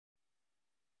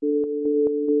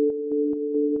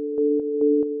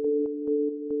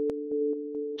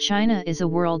China is the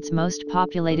world's most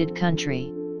populated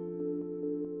country.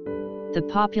 The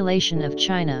population of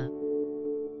China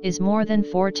is more than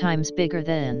 4 times bigger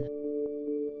than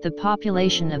the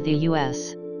population of the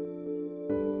US.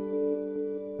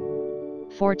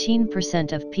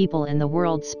 14% of people in the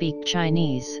world speak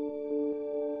Chinese.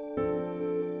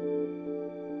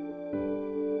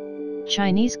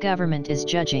 Chinese government is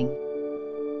judging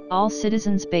all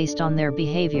citizens based on their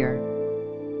behavior.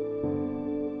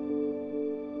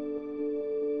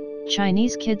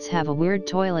 Chinese kids have a weird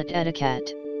toilet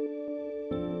etiquette.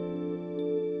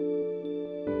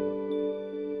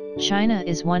 China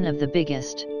is one of the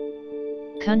biggest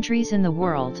countries in the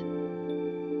world.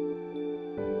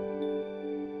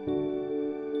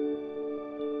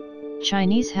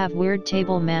 Chinese have weird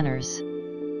table manners.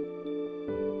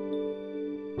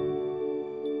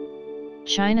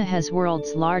 China has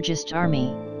world's largest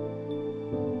army.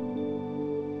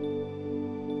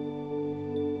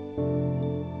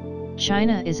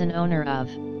 China is an owner of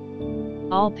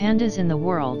all pandas in the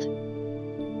world.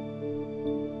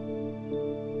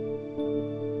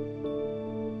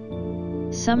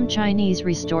 Some Chinese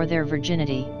restore their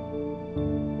virginity.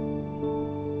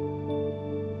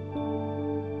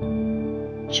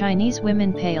 Chinese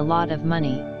women pay a lot of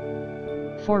money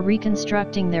for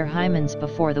reconstructing their hymens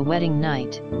before the wedding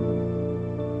night.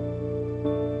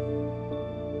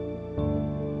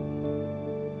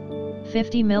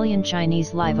 "50 million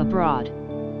Chinese live abroad.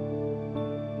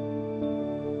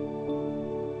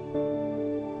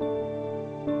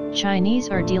 Chinese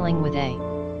are dealing with a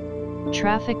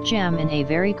traffic jam in a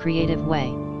very creative way.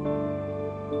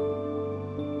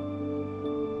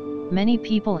 Many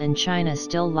people in China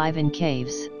still live in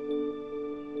caves.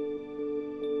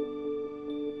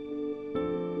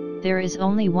 There is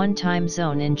only one time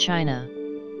zone in China.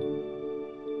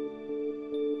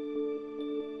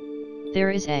 There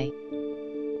is a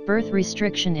birth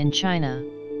restriction in China.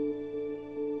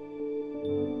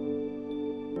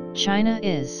 China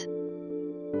is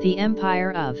the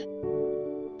empire of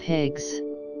pigs.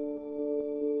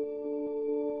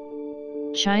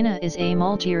 China is a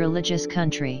multi-religious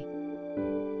country.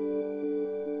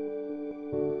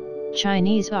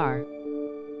 Chinese are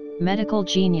medical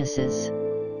geniuses.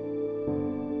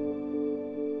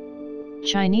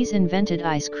 Chinese invented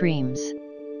ice creams.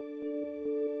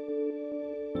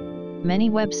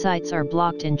 Many websites are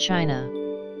blocked in China.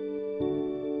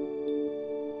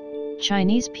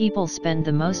 Chinese people spend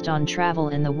the most on travel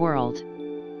in the world.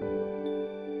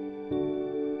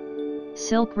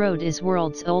 Silk Road is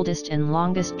world's oldest and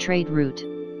longest trade route.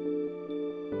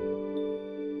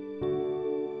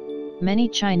 Many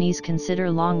Chinese consider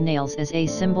long nails as a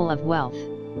symbol of wealth.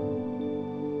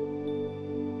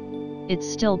 It's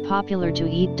still popular to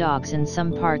eat dogs in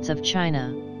some parts of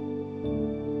China.